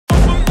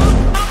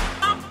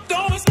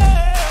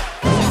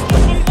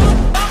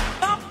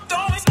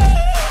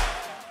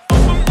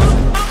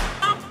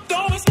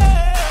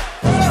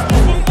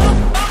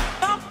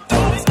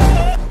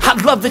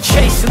love the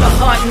chase and the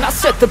hunt, and I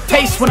set the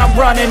pace when I'm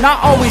running. I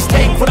always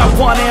take what I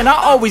want and I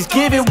always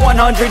give it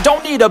 100.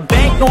 Don't need a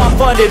bank, no I'm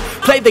funded.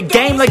 Play the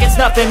game like it's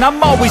nothing.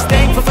 I'm always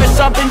thankful for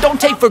something. Don't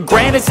take for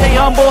granted, stay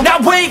humble. Now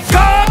wake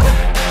up!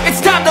 It's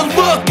time to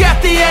look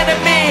at the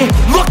enemy.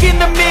 Look in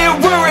the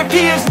mirror if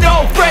he is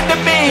no friend to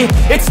me.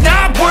 It's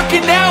not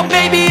working out,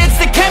 maybe it's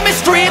the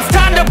chemistry. It's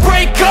time to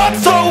break up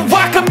so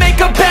I can make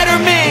a better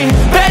me.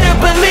 Better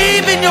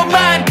believe in your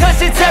mind,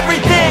 cause it's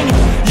everything.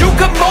 You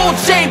can mold,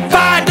 shape,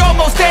 find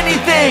almost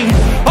anything.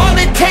 All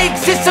it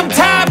takes is some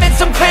time and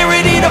some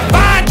clarity to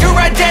find your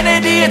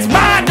identity. It's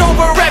mind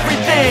over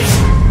everything.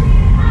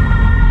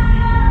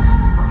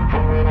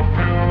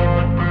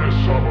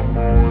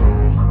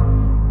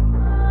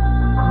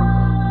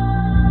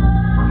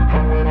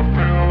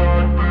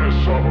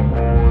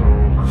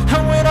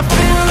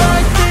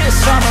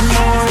 I'm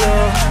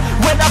immortal.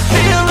 When I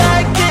feel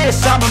like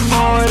this, I'm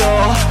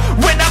immortal.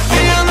 When I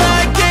feel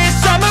like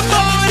this, I'm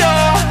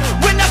immortal.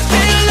 When I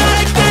feel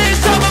like this,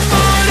 I'm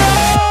immortal.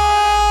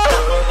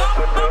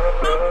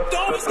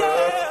 Don't be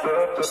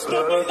scared. Just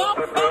give me up.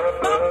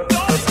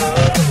 Don't be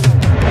scared.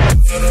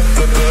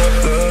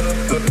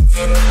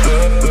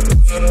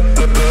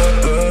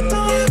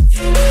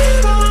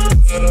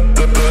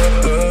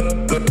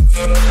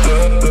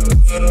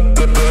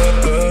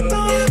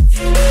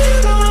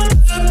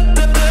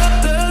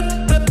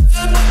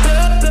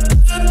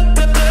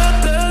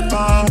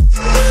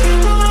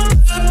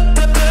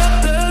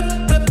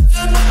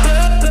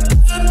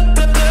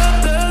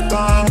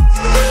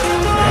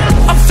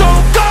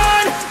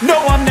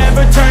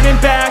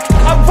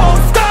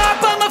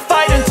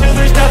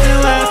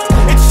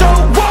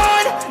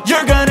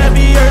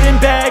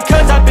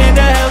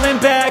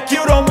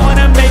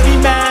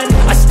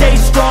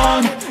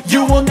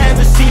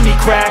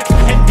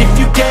 And if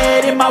you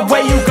get in my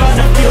way, you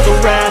gonna feel the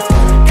wrath.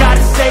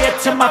 Gotta say it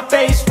to my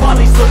face while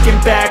he's looking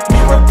back.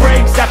 Mirror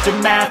breaks after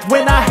math.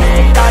 When I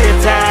hate, I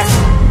attack.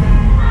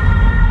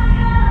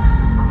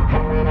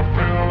 When I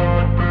feel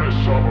like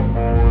this, I'm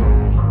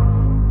immortal.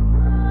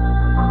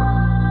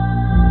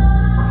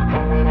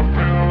 When I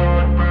feel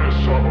like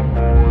this,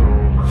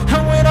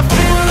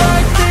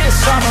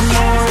 I'm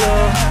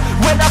immortal.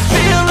 When I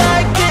feel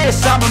like this,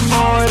 I'm immortal. When I feel like this, I'm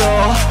immortal.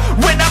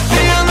 When I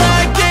feel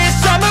like this,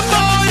 I'm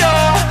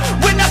immortal.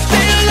 When I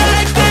feel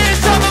like this,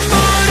 I'm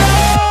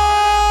immortal.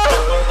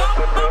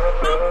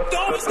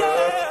 Don't be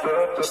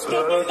scared. Just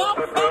give me up.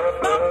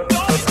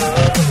 Don't be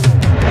scared.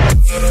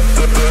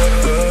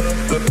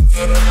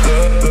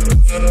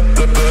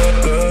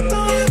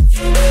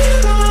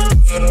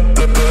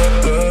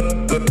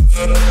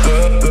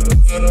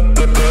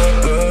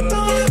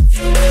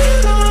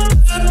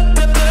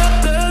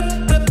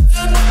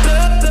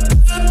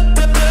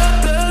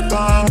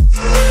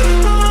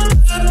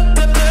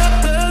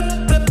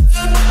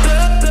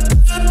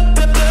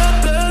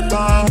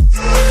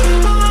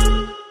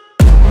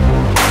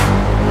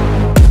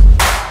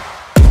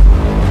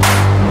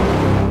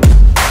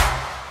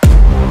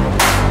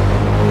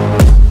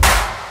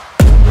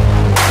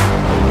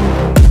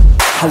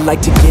 I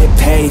like to get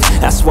paid,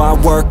 that's why I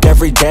work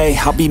every day.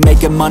 I'll be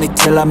making money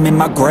till I'm in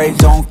my grave.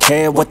 Don't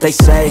care what they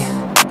say,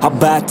 I'll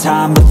buy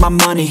time with my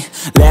money.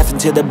 Laughing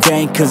to the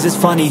bank cause it's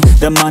funny.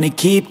 The money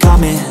keep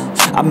coming,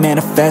 I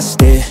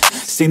manifest it.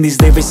 Sing these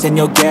lyrics and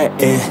you'll get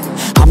it.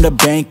 I'm the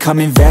bank, come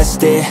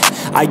invest it.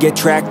 I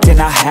attract and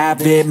I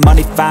have it.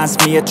 Money finds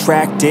me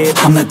attractive.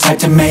 I'm the type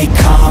to make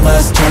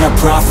commas, turn a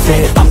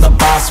profit. I'm the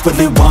boss,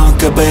 Willy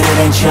Wonka, but it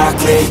ain't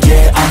chocolate.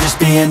 Yeah, I'm just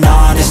being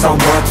honest, I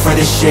work for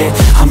this shit.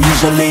 I'm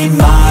usually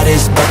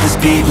modest, but this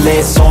beat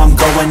lit, so I'm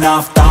going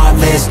off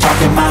thoughtless,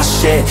 talking my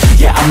shit.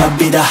 Yeah, I'ma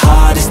be the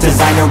hottest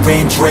designer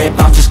in drip.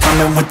 I'm just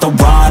coming with the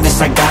rawness.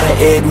 I gotta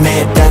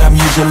admit that I'm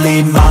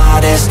usually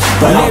modest,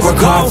 but I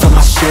work hard for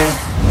my shit.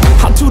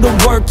 I'll do the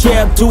work,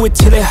 yeah, I'll do it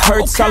till it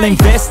hurts. I'll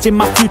invest in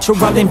my future,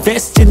 I'll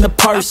invest in the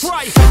purse.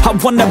 I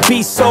wanna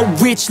be so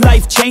rich,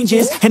 life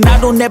changes, and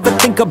I don't ever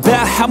think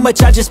about how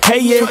much I just pay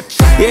it.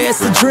 Yeah, it's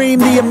the dream,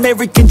 the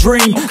American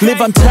dream. Live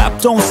on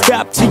top, don't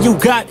stop till you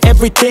got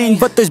everything.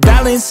 But there's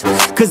balance,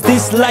 cause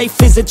this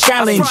life is a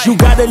challenge. You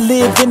gotta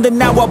live in the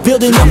now while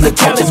building I'm up the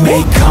type to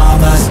make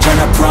commas, turn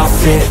a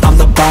profit. I'm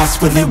the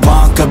boss, Willy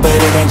Wonka, but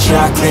it ain't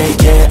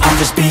chocolate. Yeah, I'm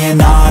just being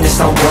honest,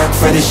 I work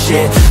for this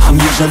shit. I'm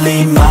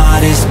usually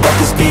modest, but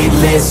this beat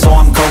lit, so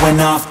I'm going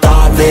off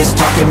thoughtless,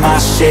 talking my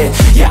shit.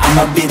 Yeah,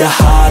 I'ma be the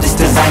hottest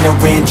designer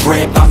in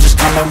drip. I'm just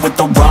coming with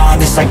the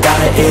rawness. I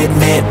gotta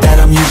admit that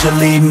I'm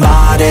usually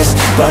modest,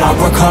 but I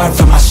work hard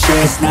for my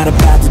shit. It's not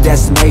about the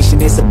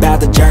destination, it's about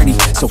the journey.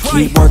 So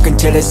keep working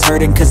till it's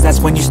hurting, cause that's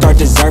when you start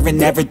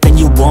deserving everything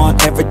you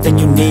want, everything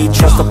you need.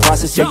 Trust the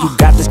process, yeah, you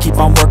got this. Keep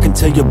on working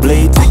till you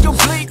bleed.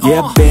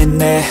 Yeah, I've been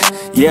there,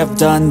 yeah, I've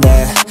done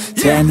that.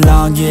 10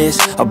 long years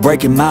of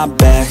breaking my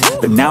back,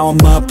 but now I'm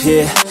up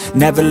here,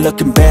 never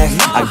looking back.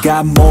 I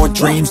got more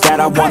dreams that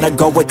I wanna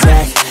go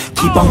attack.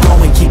 keep on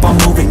going, keep on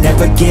moving,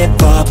 never give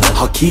up.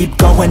 I'll keep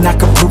going, I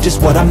can prove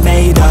just what I'm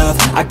made of.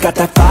 I got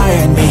that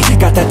fire in me,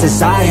 got that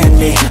desire in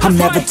me. I'm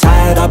never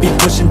tired, I'll be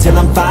pushing till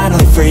I'm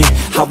finally free.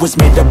 I was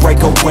made to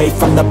break away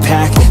from the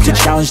pack, to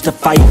challenge, to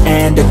fight,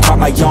 and to carve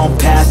my own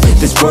path.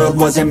 This world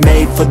wasn't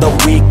made for the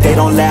weak, they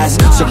don't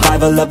last.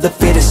 Survival of the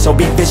fittest, so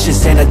be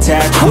vicious and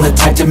attack. I'm the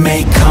type to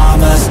make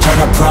commas, turn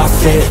a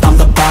profit. I'm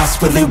the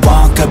boss, Willy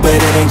Wonka, but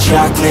it ain't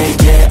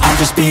chocolate. Yeah, I'm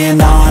just being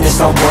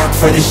honest, I work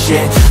for this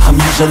shit. I'm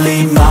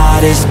usually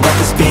modest, but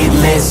the speed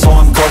lit, so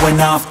I'm going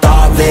off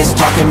thoughtless,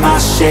 talking my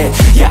shit.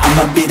 Yeah,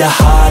 I'ma be the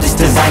hottest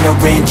designer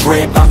in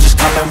drip. I'm just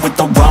coming with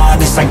the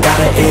rawness. I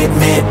gotta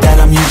admit that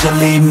I'm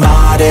usually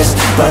modest,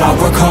 but I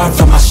work hard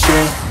for my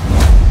shit.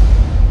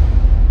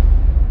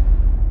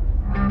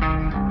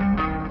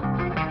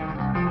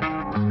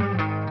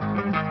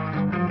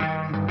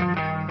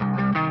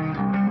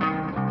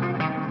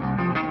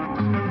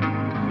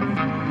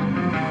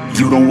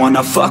 You don't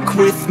wanna fuck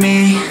with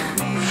me,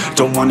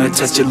 don't wanna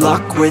test your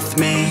luck with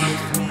me.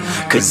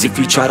 Cause if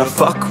you try to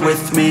fuck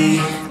with me,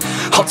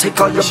 I'll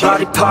take all your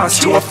body parts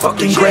to a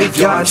fucking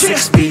graveyard,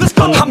 6 feet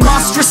on the ground. I'm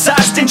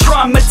ostracized and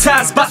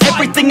traumatized by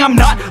everything I'm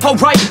not.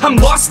 Alright, I'm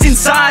lost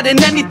inside,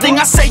 and anything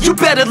I say you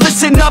better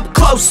listen up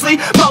closely.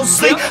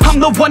 Mostly, I'm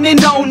the one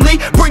and only,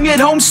 bring it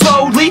home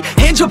slowly.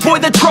 Hand your boy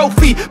the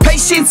trophy,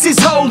 patience is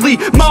holy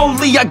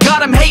moly. I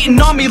got him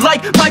hating on me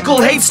like Michael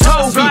hates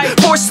Toby.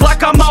 Force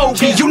like I'm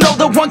Obi, you know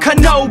the one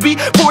Kenobi.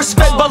 Force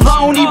fed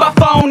baloney by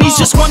phonies,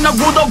 just wanna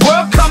rule the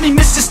world, call me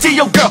Mr.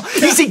 Steel Girl.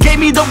 Easy gave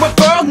me the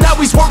referral, now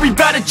he's worried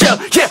about a jail.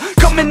 Yeah,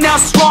 coming out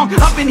strong,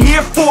 I've been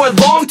here for a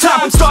long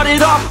time.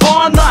 Started off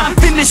online,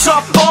 finish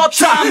off all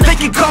time. They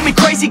can call me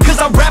crazy cause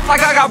I rap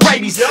like I got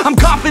rabies. I'm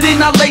confident,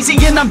 not lazy,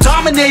 and I'm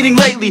dominating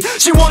lately.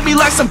 She want me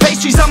like some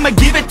pastries, I'ma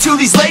give it to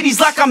these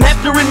ladies like I'm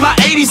Hefner in my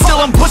 80s. Still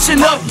I'm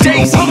pushing up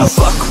daisies. Don't wanna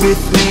fuck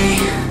with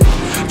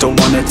me, don't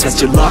wanna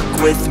test your luck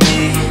with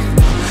me.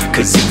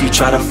 Cause if you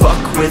try to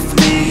fuck with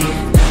me,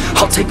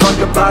 I'll take all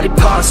your body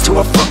parts to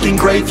a fucking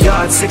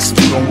graveyard, 6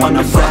 feet. Don't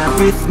wanna fuck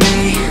with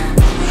me,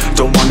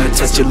 don't wanna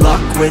test your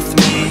luck with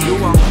me.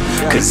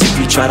 Cause if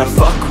you try to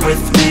fuck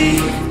with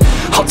me,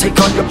 I'll take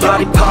all your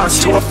body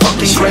parts to a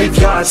fucking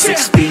graveyard,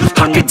 6 feet.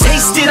 I can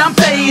taste it, I'm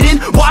fading,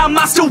 why am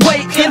I still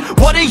waiting?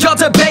 What are y'all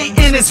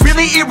debating? It's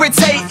really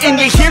irritating.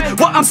 You hear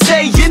what I'm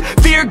saying?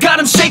 Fear got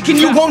him shaking.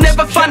 You won't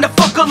ever find a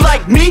fucker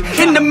like me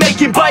in the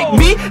making. Bite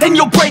me and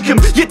you'll break him,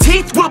 your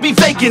teeth will be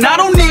vacant. I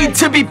don't need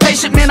to be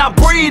patient, man, I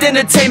breed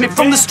entertainment.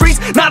 From the streets,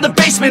 not the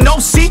basement. Oh,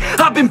 see,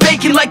 I've been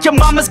baking like your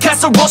mama's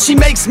casserole. She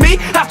makes me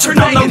after turn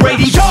on the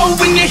radio.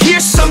 When you hear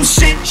some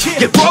shit,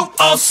 your throat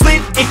all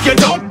slit. If you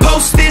don't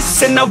post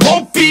this, and I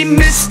won't be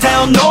missed.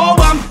 Hell no,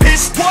 I'm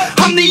pissed.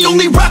 I'm the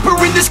only rapper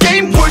in this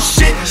game worth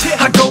shit.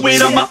 I go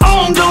it on my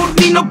own, don't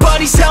need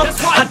nobody's help.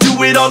 I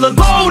do it all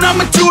alone,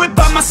 I'ma do it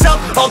by myself.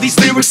 All these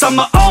lyrics on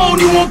my own,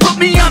 you won't put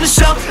me on the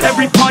shelf.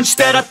 Every punch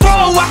that I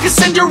throw, I can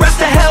send your ass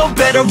to hell.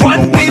 Better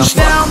run, bitch,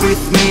 down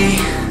with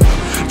me.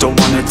 Don't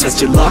wanna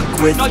test your luck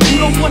with me. You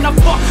don't wanna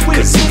fuck with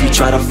Cause if you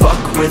try to fuck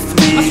with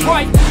me, that's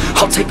right,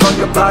 I'll take all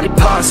your body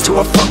parts to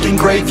a fucking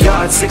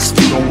graveyard, 6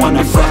 feet. Don't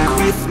wanna fuck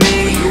with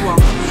me,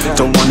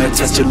 don't wanna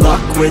test your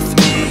luck with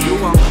me.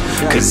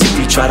 Cause if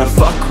you try to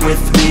fuck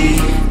with me,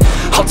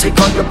 I'll take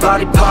all your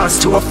body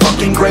parts to a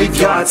fucking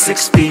graveyard,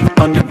 6 feet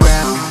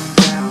underground.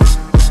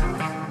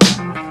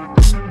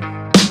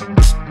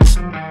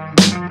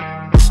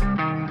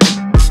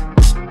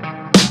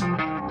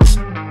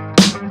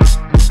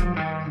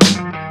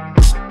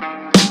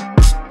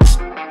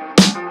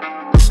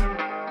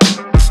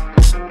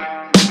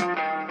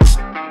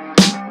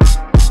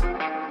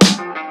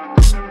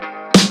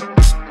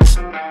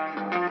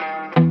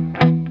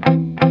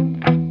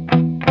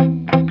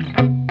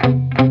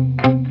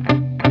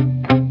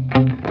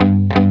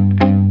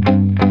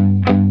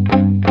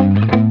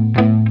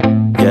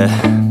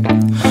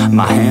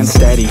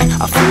 Steady,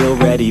 I feel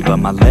ready, but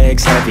my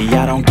legs heavy,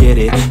 I don't get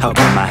it. How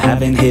come I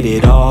haven't hit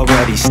it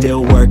already?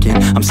 Still working,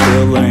 I'm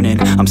still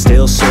learning, I'm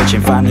still searching,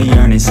 finally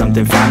earning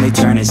something, finally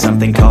turning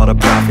something called a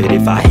profit.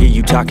 If I hear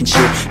you talking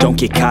shit, don't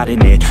get caught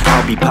in it.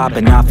 I'll be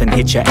popping off and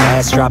hit your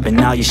ass,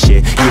 dropping all your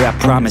shit. Yeah, I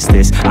promise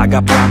this, I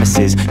got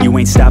promises, you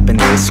ain't stopping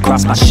this.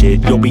 Cross my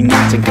shit, you'll be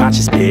knocked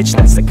unconscious, bitch.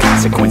 That's the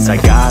consequence, I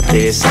got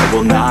this, I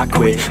will not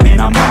quit.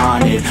 Man, I'm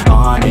on it,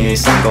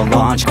 honest, I'm gon'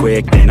 launch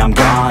quick, then I'm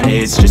gone.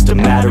 It's just a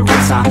matter of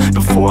time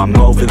before I'm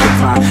over the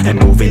climb and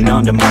moving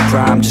under my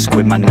prime. Just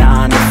quit my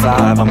 9 to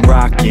 5, I'm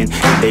rocking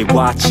and they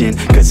watching,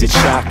 cause it's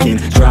shocking.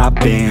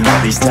 Dropping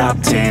all these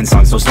top 10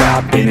 songs, so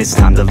stopping. It's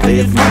time to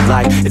live my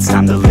life, it's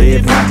time to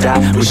live, not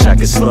die. Wish I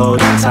could slow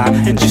down time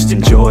and just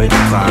enjoy the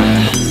climb.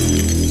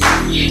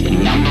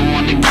 And I'm the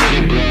one to get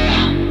it, bro.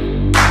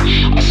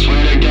 I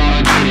swear to God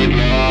I get it,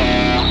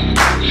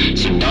 bro.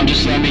 So don't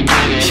just let me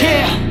get it.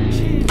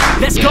 Yeah,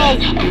 let's go.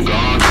 I'm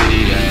gon' get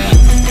it, yeah.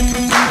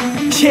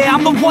 Yeah,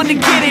 I'm the one to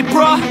get it,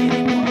 bruh.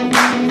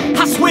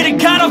 I swear to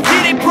God I'll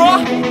get it,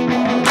 bruh.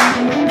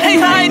 Hey,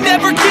 I ain't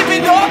never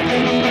giving up.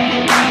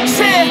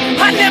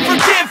 Yeah, I never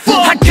give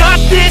up. I got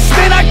this,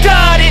 man, I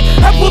got it.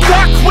 I will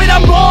not quit,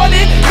 I'm on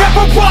it.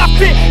 Never rock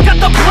spit, got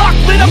the block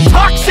lit, I'm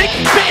toxic.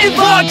 Spitting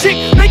logic,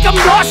 make them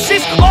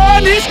nauseous.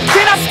 Honest,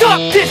 can I stop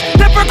this?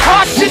 Never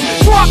cautious,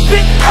 drop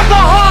it, I'm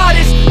the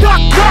hardest.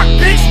 Knock, knock,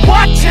 bitch,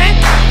 watch it.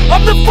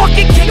 I'm the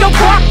fucking king of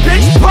rock,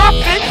 bitch.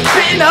 Profit,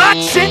 spitting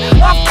hot shit,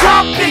 off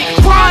topic,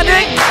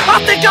 chronic. I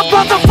think I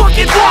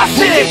motherfucking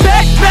lost it. Get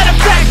back, matter of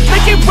fact,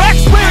 making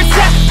racks where it's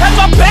at. Have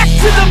my back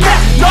to the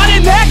mat, not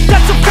an act,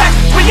 that's a fact.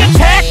 We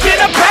attack in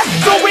a back,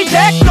 don't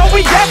react, no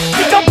react.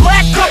 Think I'm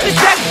black, off his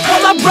back,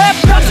 while I rap,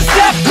 bounce a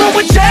step, throw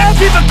a jab,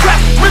 give a crap.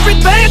 We're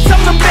advanced,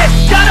 I'm the man,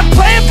 got a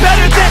plan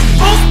better than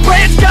most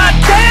brands.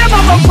 Goddamn,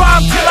 I'ma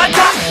rhyme till I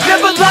die.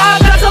 Never lie,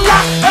 that's a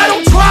lie. I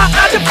don't try,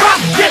 I defy.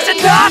 Yes and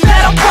nah,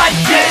 that I'm right,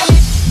 yeah.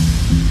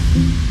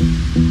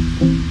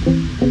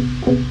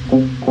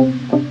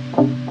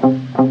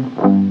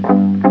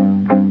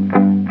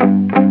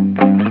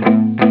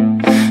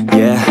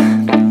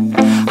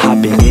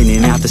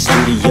 The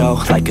studio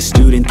like a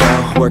student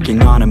though,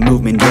 working on a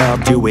movement, yeah, I'll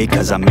do it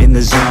cause I'm in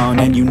the zone.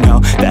 And you know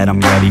that I'm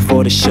ready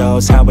for the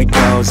shows. How it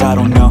goes, I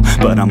don't know,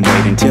 but I'm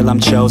waiting till I'm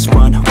chose.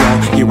 Front row,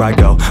 here I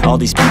go. All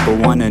these people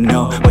wanna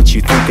know what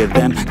you think of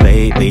them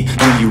lately.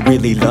 Do you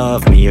really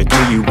love me or do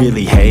you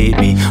really hate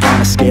me? On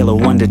a scale of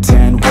 1 to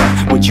 10,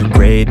 what would you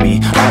grade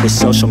me? All this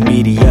social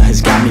media has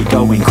got me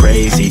going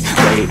crazy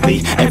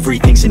lately.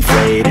 Everything's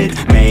inflated,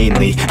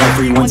 mainly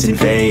everyone's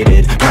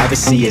invaded.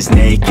 Privacy is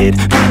naked,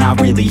 man, I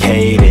really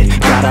hate it.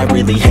 God, I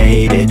really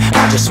hate it.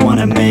 I just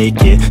wanna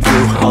make it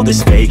through all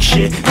this fake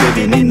shit.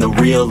 Living in the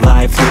real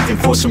life, living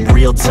for some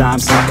real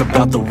times. Talk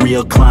about the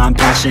real climb,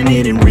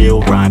 passionate in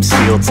real rhymes.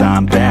 Steal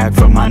time back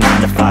from my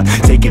 9 to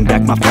 5, taking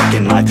back my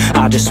fucking life.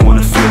 I just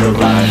wanna feel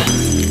alive.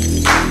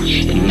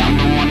 And I'm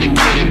the one to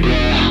get it, bro.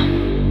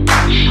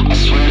 I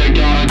swear to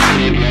God I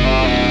get it,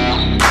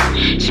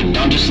 bro. So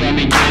don't just let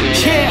me get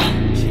it.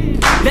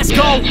 Yeah, let's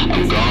go.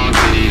 I'm gonna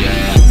get it,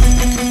 yeah.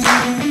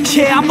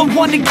 Yeah, I'm the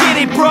one to get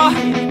it, bro.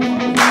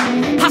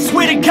 I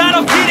swear to God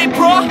I'll get it,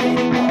 bro.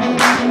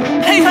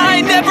 Hey, I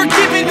ain't never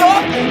giving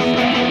up.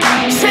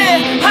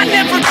 Yeah, I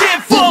never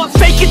give up.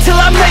 Fake it till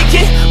I make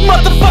it.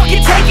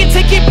 Motherfucking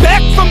take it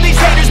back from these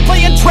haters.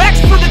 Playing tracks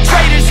for the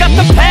traitors. Got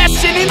the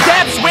passion in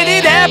depths when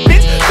it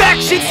happens.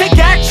 Factions take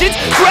actions,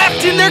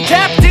 drafting their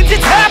captains.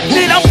 It's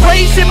happening, I'm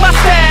raising my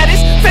status.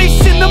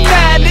 Facing the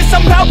madness,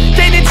 I'm out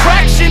gaining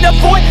traction.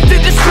 Avoid the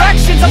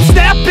distractions, I'm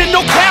snapping,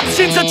 no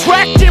captions.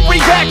 Attracting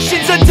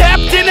reactions,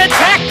 adapting,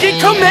 attacking,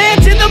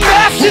 commanding the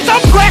masses.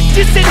 I'm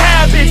practicing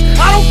habits,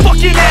 I don't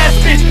fucking ask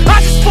bitch,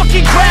 I just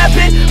fucking grab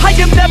it. I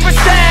am never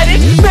static,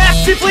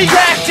 massively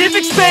active,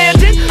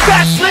 expanding,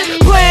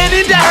 backslid,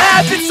 planning to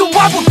have it. So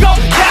I will go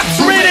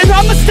capture it and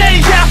I'ma stay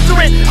after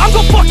it. I'm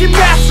gon' fucking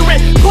master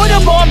it, put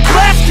them on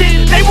blast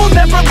it. They will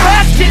never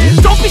last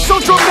it, don't be so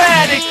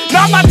dramatic.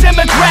 Not my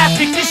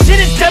demographic, this shit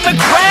is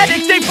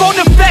democratic. They phone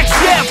effects,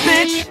 yeah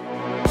bitch.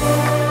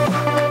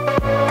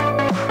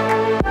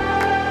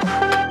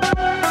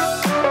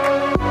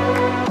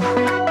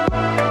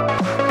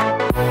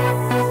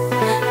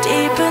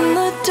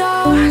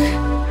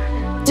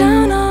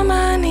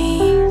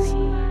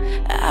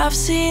 I've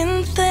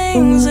seen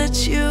things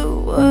that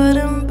you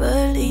wouldn't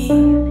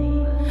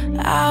believe.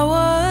 I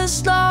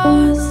was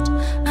lost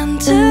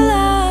until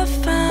I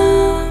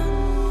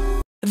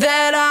found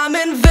that I'm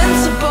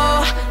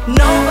invincible.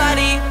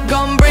 Nobody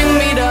gon' bring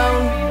me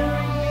down.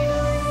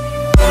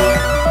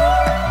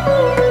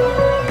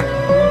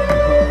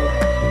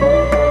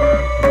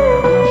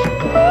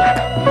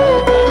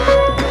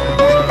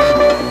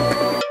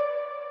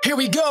 Here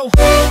we go.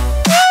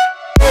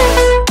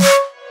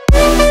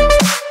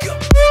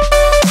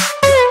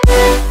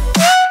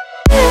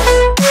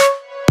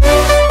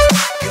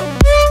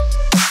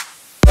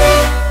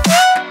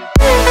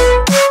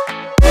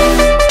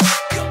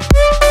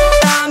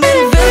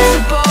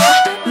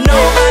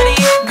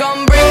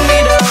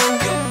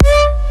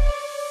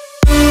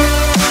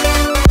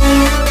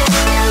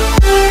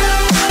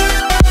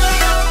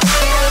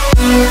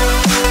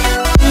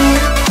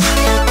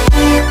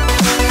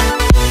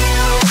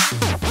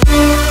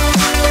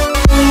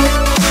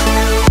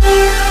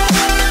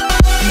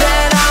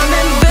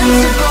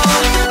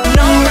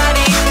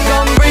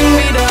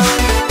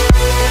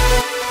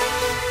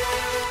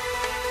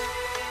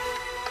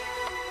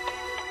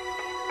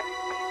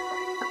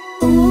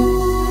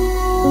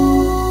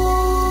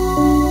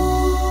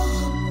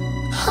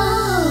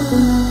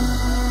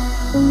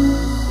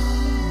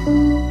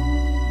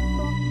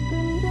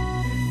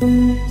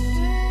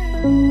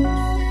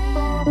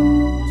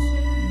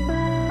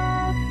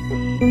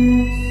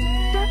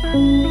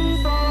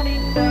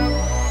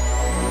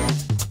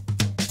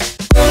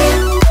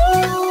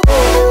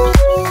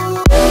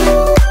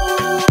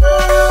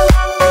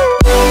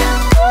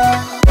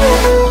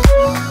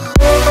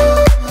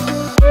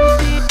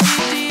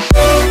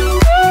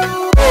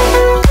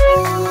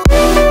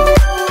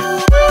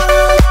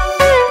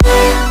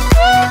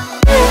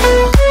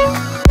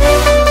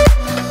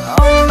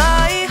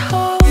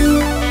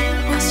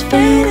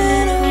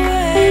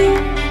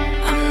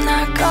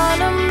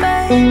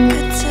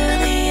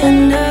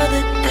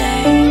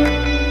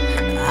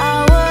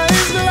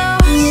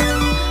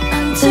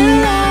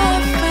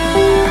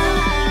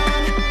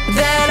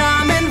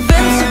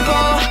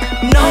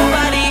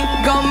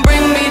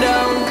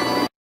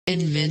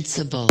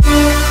 Invincible.